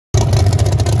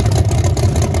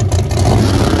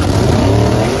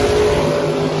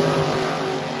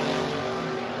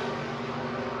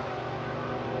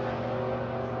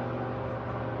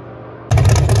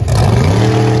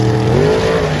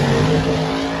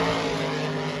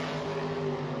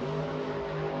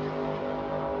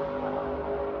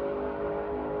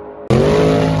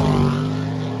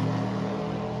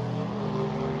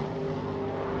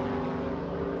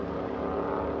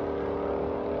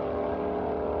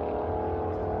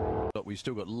We've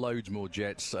still got loads more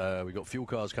jets. We've got fuel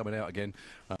cars coming out again.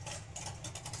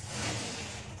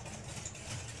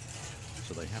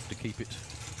 So they have to keep it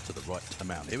to the right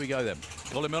amount. Here we go then.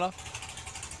 Colin Miller.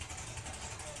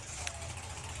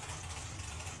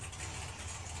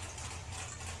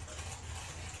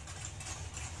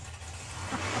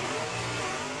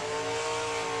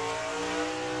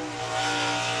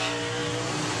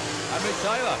 And Mick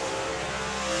Taylor.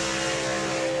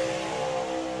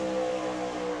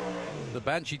 The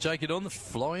Banshee taking on the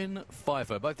Flying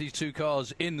Fifer. Both these two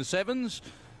cars in the 7s.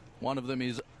 One of them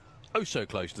is oh so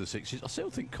close to the 6s. I still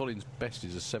think Colin's best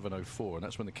is a 704, and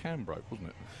that's when the cam broke,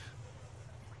 wasn't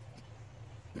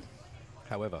it?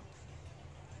 However,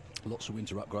 lots of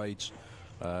winter upgrades,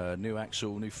 new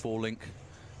axle, new 4-link,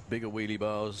 bigger wheelie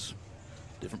bars,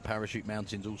 different parachute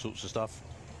mountings, all sorts of stuff.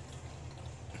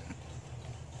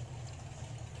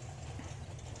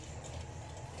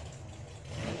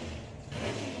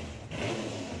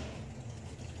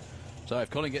 So if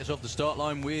Colin gets off the start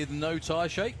line with no tyre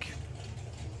shake,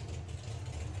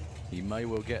 he may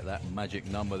well get that magic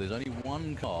number. There's only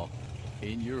one car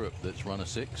in Europe that's run a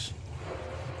 6,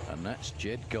 and that's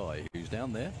Jed Guy, who's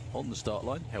down there on the start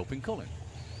line helping Colin.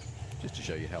 Just to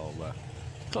show you how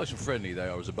close and friendly they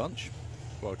are as a bunch.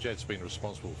 Well, Jed's been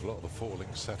responsible for a lot of the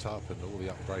 4-link setup and all the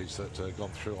upgrades that have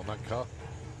gone through on that car.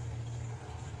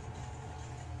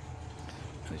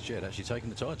 And it's Jed actually taking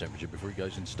the tyre temperature before he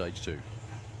goes into stage 2.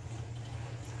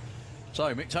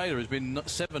 So Mick Taylor has been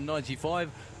 795.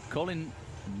 Colin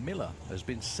Miller has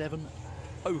been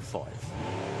 705.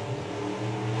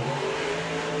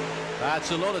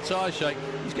 That's a lot of tyre shake.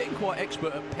 He's getting quite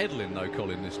expert at pedalling though,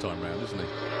 Colin, this time round, isn't he?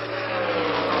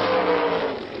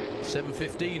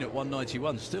 715 at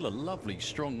 191. Still a lovely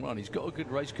strong run. He's got a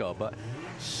good race car, but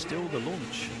still the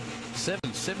launch.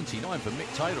 779 for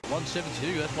Mick Taylor at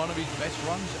 172. That's one of his best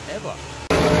runs ever.